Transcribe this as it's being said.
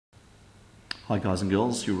Hi guys and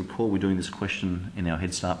girls, you'll recall we're doing this question in our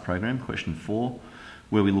Head Start program, question 4,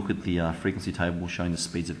 where we look at the frequency table showing the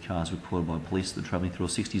speeds of cars recorded by police that are travelling through a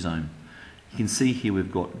 60 zone. You can see here we've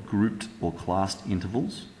got grouped or classed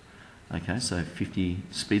intervals. Okay, so 50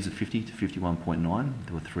 speeds of 50 to 51.9.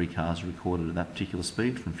 There were 3 cars recorded at that particular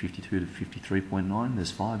speed, from 52 to 53.9.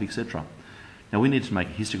 There's 5, etc. Now we need to make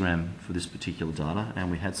a histogram for this particular data,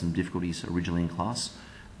 and we had some difficulties originally in class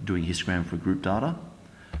doing a histogram for group data.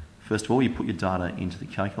 First of all, you put your data into the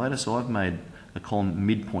calculator. So I've made a column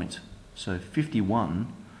midpoint. So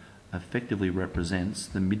 51 effectively represents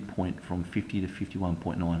the midpoint from 50 to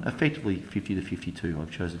 51.9. Effectively 50 to 52. I've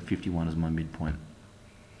chosen 51 as my midpoint.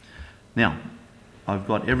 Now, I've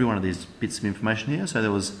got every one of these bits of information here. So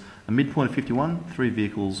there was a midpoint of 51. 3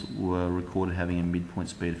 vehicles were recorded having a midpoint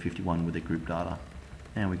speed of 51 with their group data.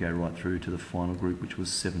 And we go right through to the final group, which was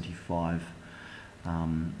 75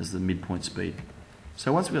 as the midpoint speed.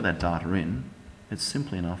 So once we've got that data in, it's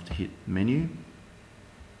simply enough to hit Menu,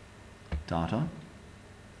 Data,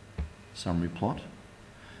 Summary Plot.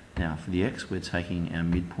 Now for the X, we're taking our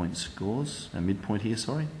midpoint scores, our midpoint here,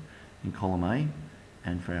 sorry, in column A,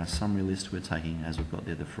 and for our summary list, we're taking, as we've got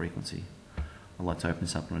there, the frequency. I'd like to open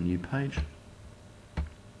this up on a new page,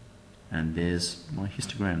 and there's my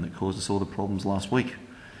histogram that caused us all the problems last week.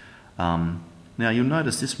 Now you'll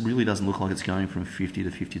notice this really doesn't look like it's going from 50 to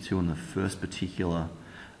 52 in the first particular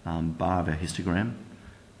bar of our histogram.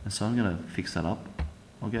 And so I'm going to fix that up.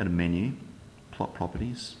 I'll go to Menu, Plot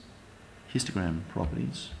Properties, Histogram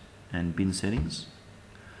Properties, and Bin Settings.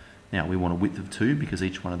 Now we want a width of 2 because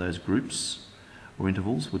each one of those groups or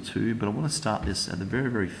intervals were 2, but I want to start this at the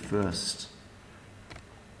very first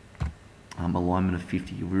alignment of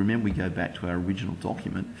 50. If we remember, we go back to our original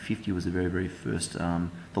document. 50 was the very first, the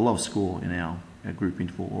lowest score in our group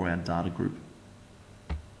interval or our data group.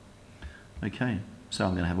 Okay, so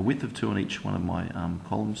I'm going to have a width of 2 on each one of my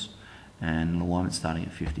columns and an alignment starting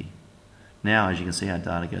at 50. Now, as you can see, our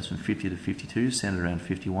data goes from 50 to 52, centered around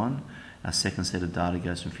 51. Our second set of data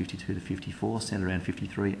goes from 52 to 54, centered around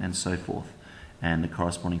 53, and so forth. And the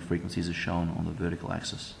corresponding frequencies are shown on the vertical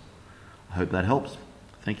axis. I hope that helps.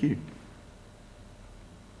 Thank you.